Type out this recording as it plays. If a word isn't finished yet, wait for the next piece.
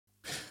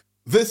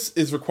This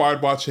is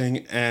required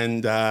watching,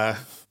 and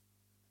let's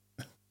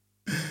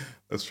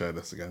try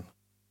this again.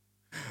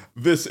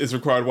 This is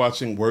required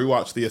watching, where we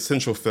watch the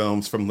essential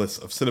films from lists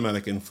of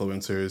cinematic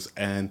influencers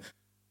and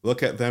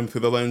look at them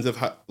through the lens of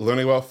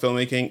learning about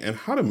filmmaking and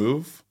how to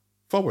move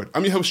forward.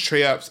 I'm your host,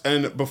 Trey Epps,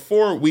 and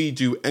before we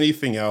do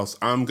anything else,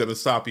 I'm going to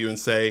stop you and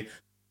say,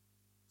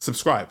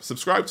 subscribe.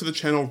 Subscribe to the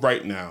channel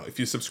right now. If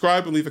you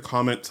subscribe and leave a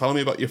comment telling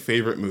me about your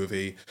favorite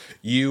movie,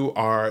 you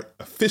are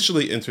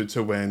officially entered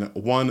to win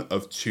one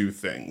of two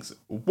things.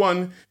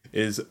 One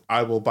is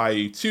I will buy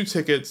you 2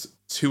 tickets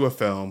to a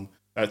film.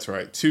 That's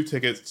right, 2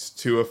 tickets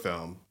to a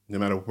film. No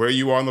matter where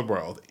you are in the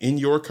world, in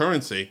your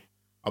currency,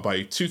 I'll buy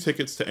you 2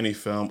 tickets to any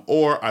film,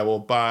 or I will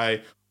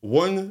buy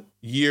 1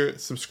 year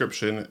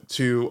subscription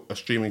to a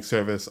streaming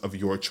service of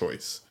your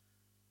choice.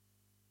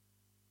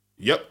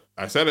 Yep,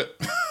 I said it.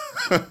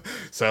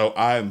 So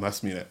I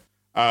must mean it.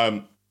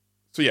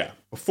 So yeah,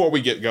 before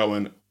we get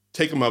going,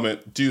 take a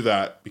moment, do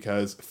that,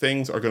 because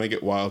things are going to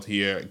get wild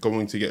here,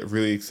 going to get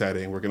really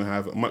exciting. We're going to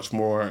have much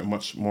more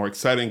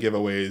exciting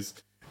giveaways,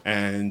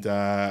 and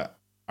I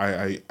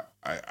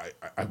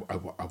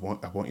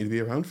want you to be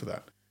around for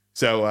that.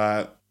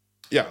 So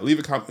yeah, leave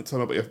a comment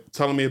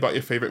telling me about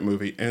your favorite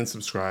movie and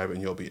subscribe,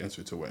 and you'll be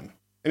entered to win.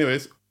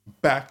 Anyways,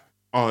 back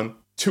on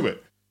to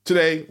it.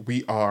 Today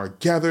we are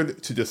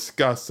gathered to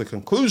discuss the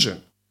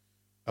conclusion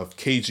of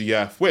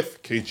KGF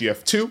with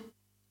KGF 2.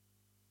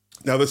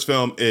 Now this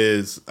film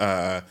is,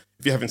 if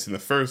you haven't seen the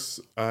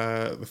first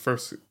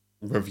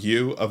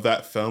review of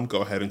that film,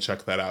 go ahead and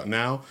check that out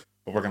now.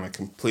 But we're going to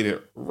complete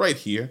it right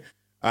here.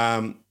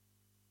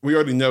 We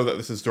already know that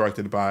this is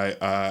directed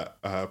by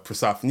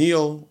Prasad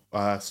Neil,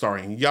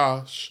 starring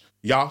Yash.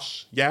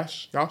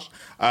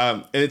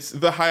 And it's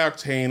the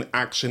high-octane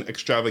action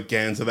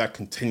extravaganza that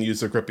continues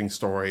the gripping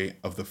story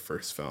of the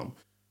first film.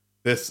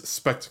 This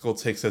spectacle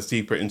takes us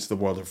deeper into the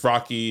world of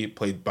Rocky,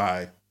 played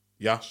by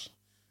Yash,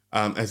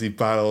 as he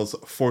battles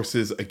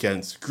forces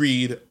against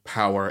greed,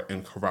 power,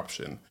 and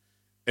corruption.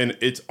 And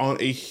it's on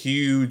a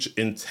huge,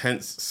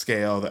 intense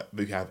scale that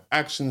we have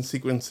action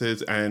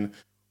sequences and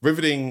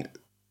riveting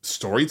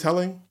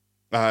storytelling,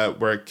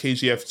 where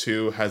KGF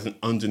 2 has an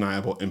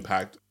undeniable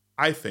impact,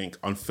 I think,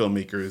 on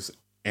filmmakers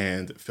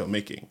and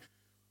filmmaking.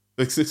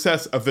 The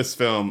success of this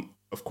film,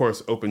 of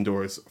course, opened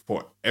doors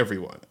for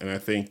everyone. And I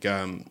think,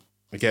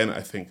 again,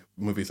 I think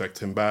movies like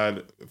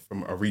Timbad,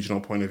 from a regional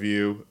point of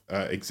view,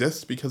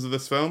 exist because of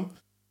this film.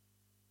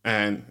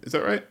 And is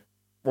that right?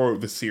 Or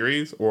the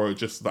series, or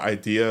just the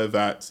idea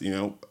that,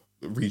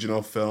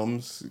 regional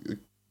films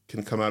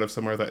can come out of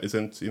somewhere that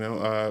isn't,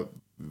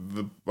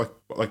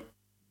 like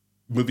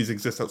movies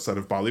exist outside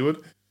of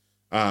Bollywood,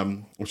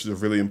 which is a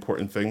really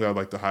important thing that I'd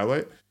like to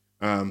highlight.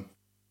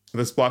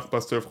 This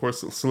blockbuster, of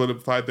course,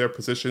 solidified their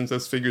positions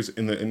as figures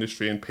in the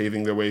industry and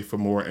paving their way for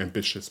more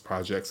ambitious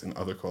projects and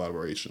other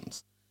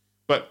collaborations.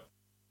 But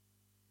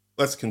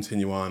let's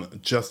continue on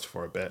just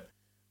for a bit.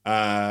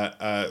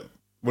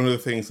 One of the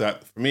things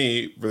that, for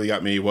me, really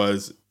got me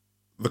was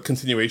the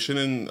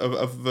continuation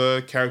of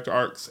the character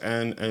arcs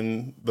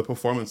and the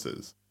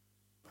performances.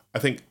 I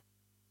think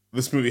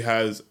this movie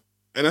has,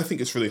 and I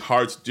think it's really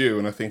hard to do,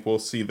 and I think we'll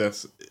see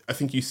this, I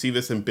think you see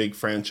this in big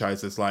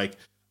franchises like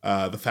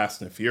the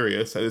Fast and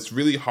Furious, and it's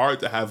really hard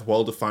to have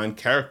well-defined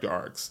character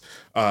arcs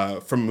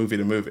from movie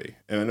to movie.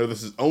 And I know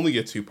this is only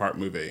a 2-part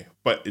movie,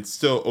 but it's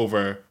still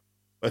over,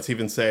 let's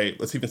even say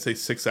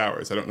 6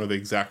 hours. I don't know the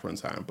exact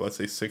runtime, but let's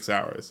say 6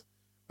 hours.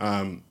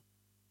 And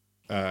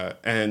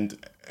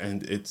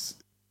it's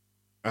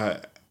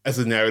as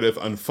the narrative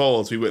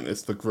unfolds, we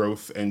witness the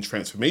growth and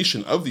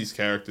transformation of these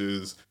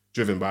characters,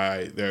 driven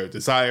by their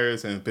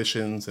desires and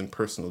ambitions and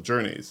personal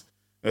journeys.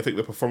 And I think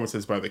the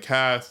performances by the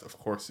cast, of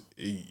course,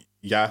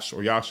 Yash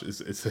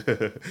is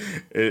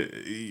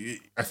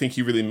I think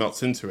he really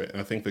melts into it. And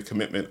I think the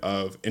commitment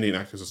of Indian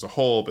actors as a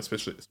whole, but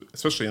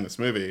especially in this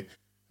movie,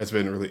 has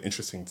been really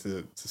interesting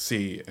to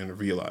see and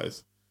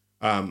realize.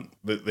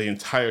 The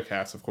entire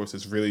cast, of course,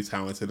 is really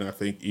talented, and I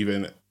think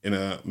even in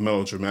a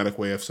melodramatic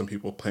way of some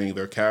people playing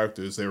their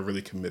characters, they're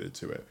really committed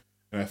to it.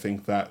 And I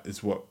think that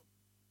is what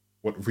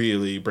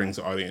really brings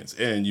the audience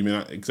in. You may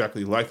not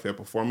exactly like their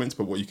performance,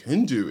 but what you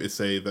can do is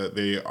say that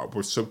they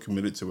were so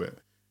committed to it,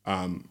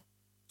 and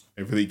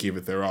really gave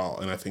it their all.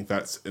 And I think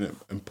that's an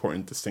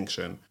important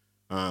distinction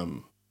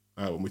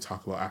when we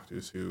talk about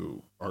actors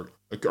who are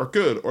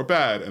good or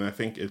bad. And I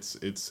think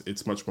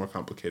it's much more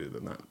complicated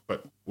than that.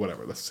 But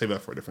whatever, let's save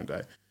that for a different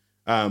day.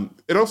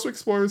 It also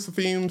explores the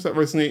themes that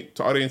resonate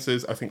to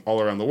audiences, I think,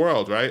 all around the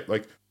world, right?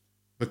 Like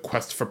the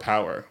quest for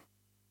power,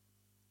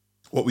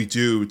 what we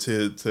do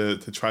to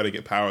try to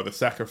get power, the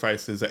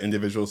sacrifices that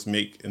individuals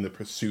make in the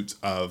pursuit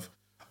of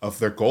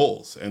their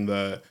goals, and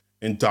the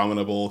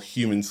indomitable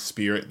human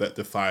spirit that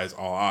defies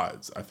all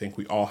odds. I think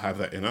we all have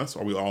that in us,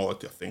 or we all like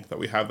to think that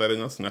we have that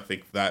in us, and I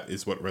think that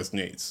is what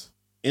resonates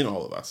in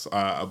all of us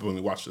when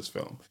we watch this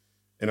film.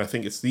 And I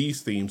think it's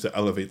these themes that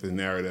elevate the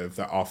narrative,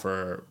 that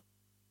offer,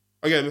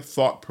 again,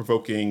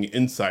 thought-provoking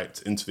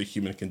insights into the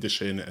human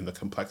condition and the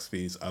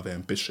complexities of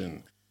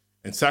ambition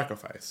and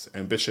sacrifice.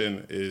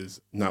 Ambition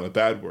is not a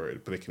bad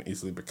word, but it can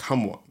easily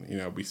become one. You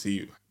know, we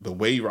see the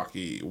way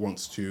Rocky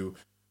wants to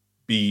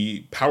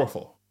be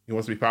powerful. He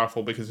wants to be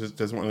powerful because he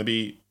doesn't want to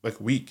be like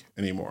weak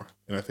anymore.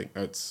 And I think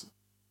that's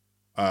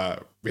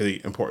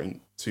really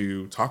important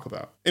to talk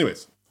about.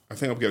 Anyways, I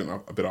think I'm getting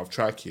a bit off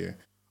track here.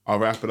 I'll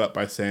wrap it up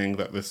by saying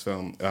that this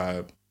film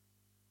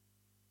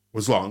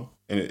was long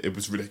and it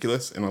was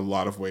ridiculous in a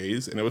lot of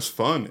ways, and it was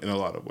fun in a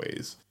lot of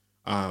ways.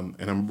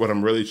 What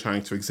I'm really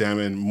trying to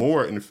examine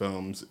more in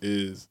films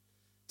is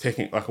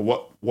taking like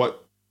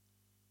what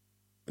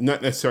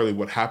not necessarily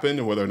what happened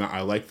and whether or not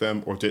I like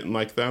them or didn't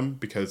like them,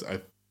 because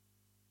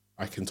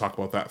I can talk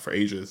about that for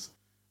ages,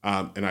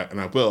 and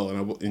I will,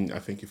 and I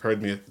think you've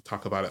heard me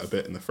talk about it a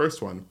bit in the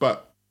first one.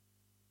 But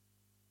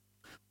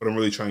what I'm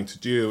really trying to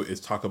do is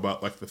talk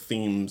about like the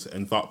themes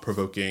and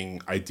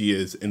thought-provoking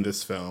ideas in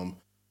this film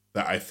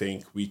that I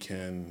think we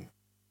can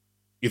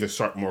either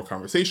start more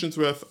conversations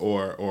with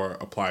or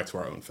apply to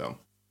our own film.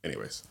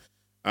 Anyways,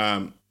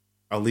 I'll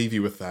leave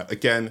you with that.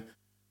 Again,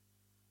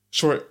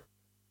 short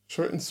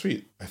and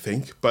sweet, I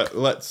think. But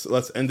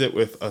let's end it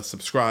with a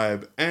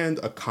subscribe and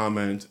a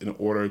comment in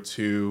order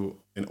to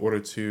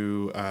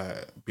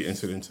be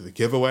entered into the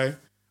giveaway.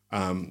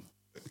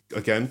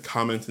 Again,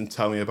 comment and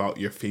tell me about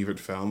your favorite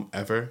film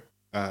ever,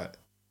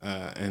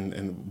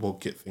 and we'll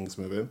get things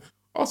moving.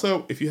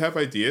 Also, if you have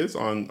ideas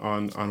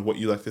on what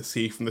you like to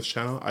see from this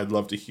channel, I'd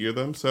love to hear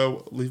them.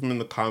 So leave them in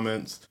the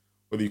comments,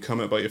 whether you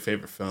comment about your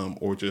favorite film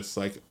or just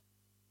like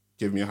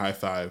give me a high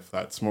five.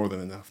 That's more than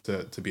enough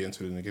to be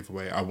entered in the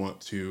giveaway. I want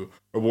to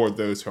reward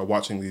those who are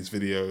watching these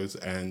videos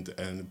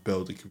and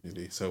build a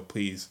community. So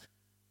please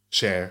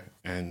share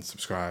and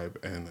subscribe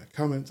and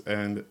comment.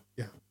 And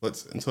yeah,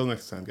 until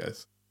next time,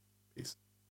 guys. Peace.